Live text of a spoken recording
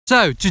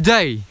So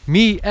today,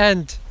 me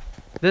and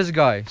this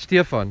guy,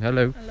 Stephan,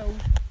 hello. Hello.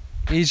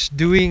 Is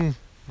doing,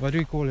 what do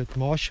we call it,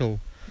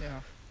 marshal? Yeah.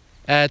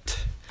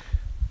 At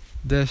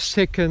the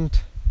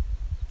second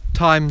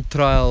time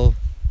trial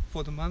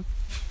For the month.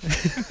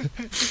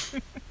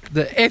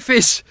 the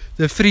FS,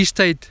 the Free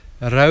State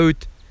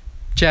Road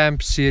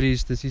Champ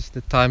Series. This is the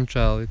time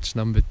trial, it's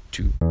number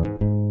 2.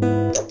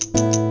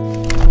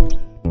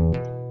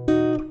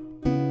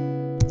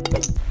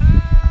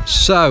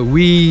 So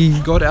we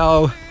got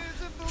our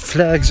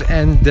flags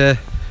and the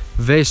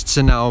vests,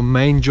 and our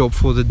main job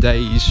for the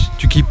day is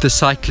to keep the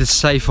cyclists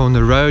safe on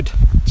the road.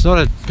 It's not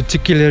a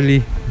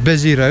particularly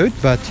busy road,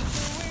 but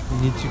we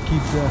need to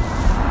keep the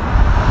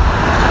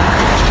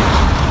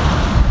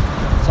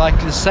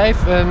cyclists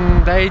safe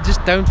and they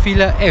just don't feel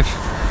a F.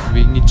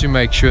 We need to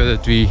make sure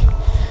that we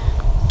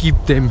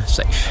keep them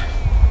safe.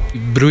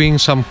 Brewing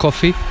some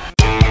coffee.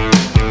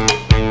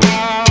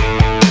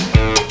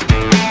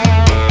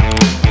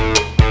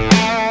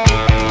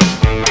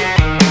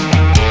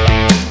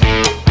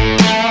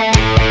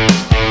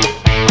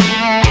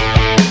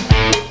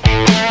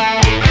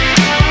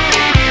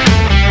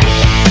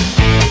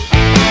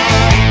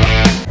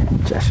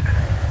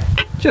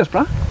 Cheers,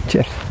 bro.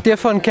 Cheers.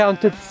 Stephan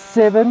counted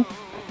 7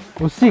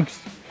 or 6,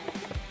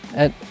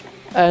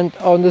 and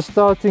on the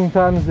starting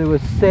times there were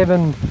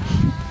 7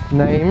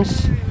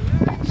 names.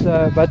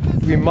 So, but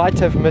we might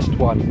have missed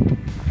one,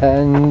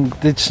 and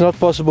it's not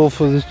possible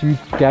for this huge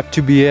gap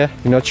to be here.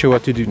 We're not sure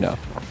what to do now.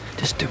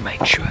 Just to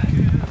make sure.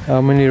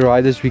 How many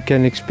riders we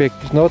can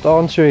expect? He's not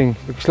answering.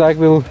 Looks like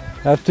we'll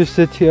have to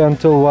sit here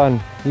until 1.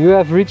 You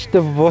have reached the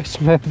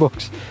voicemail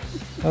box.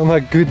 Oh my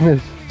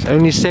goodness.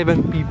 Only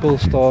 7 people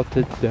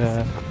started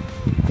the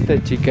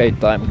 30k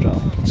time trial.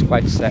 It's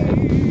quite sad.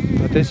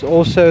 But there's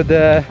also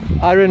the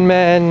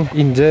Ironman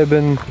in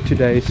Durban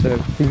today, so I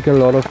think a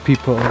lot of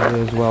people are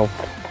there as well.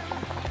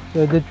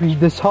 So did we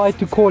decide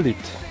to call it?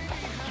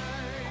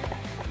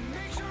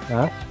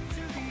 Huh?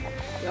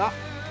 Yeah.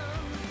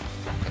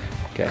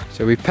 Okay,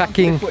 so we're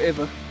packing. Can't wait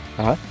forever.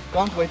 Huh?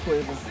 Can't wait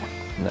forever.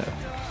 No.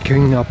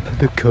 Going up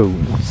the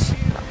cones.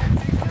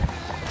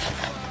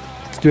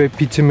 Let's do a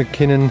Peter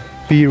McKinnon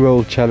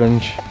B-roll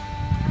challenge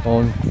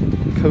on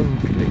cone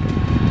collecting.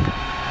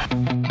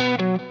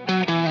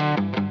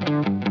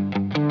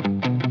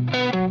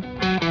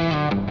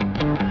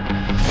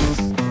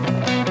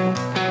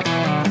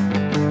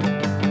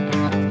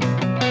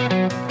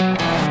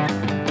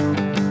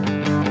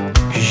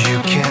 You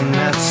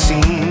cannot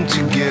seem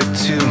to get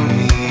to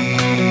me.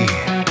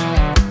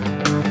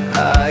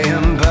 I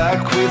am back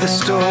with a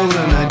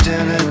stolen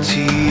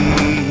identity.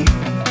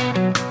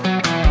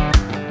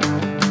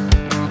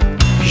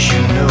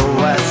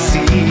 I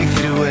see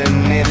through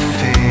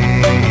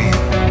anything.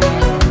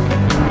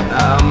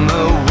 I'm a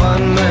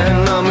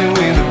one-man army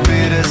with a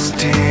bitter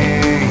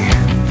sting.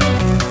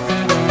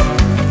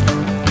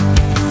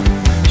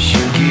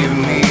 You give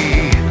me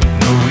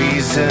no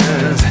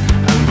reasons.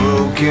 I'm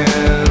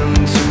broken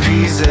to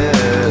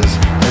pieces.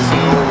 There's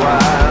no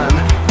one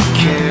who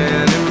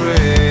can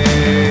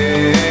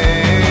erase.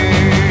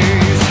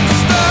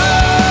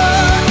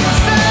 Stuck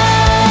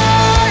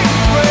inside a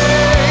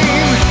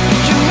frame.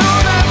 You know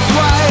that's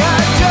why I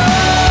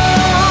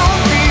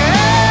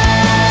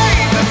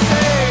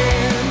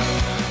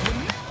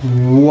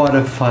What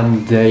a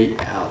fun day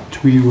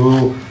out. We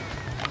will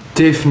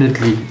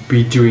definitely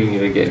be doing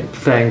it again.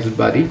 Thanks,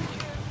 buddy.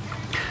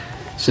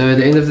 So at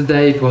the end of the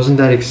day, it wasn't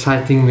that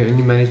exciting. We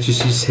only managed to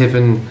see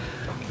 7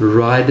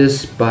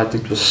 riders, but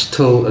it was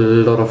still a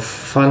lot of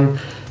fun.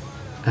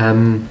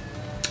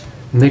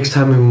 Next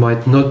time we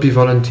might not be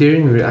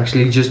volunteering. We're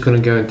actually just going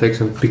to go and take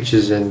some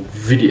pictures and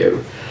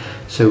video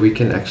so we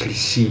can actually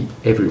see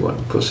everyone,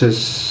 because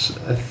there's,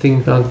 I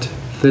think, around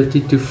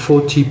 30 to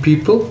 40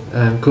 people,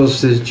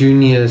 because there's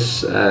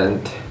juniors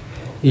and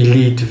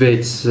elite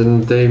vets,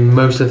 and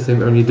most of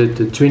them only did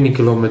the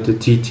 20km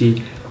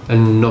TT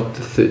and not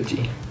the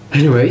 30.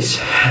 Anyways,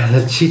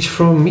 that's it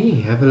from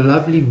me. Have a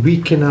lovely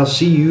week and I'll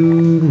see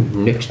you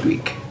next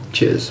week.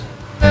 Cheers.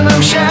 and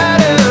I'm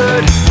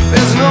shattered.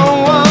 There's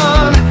no one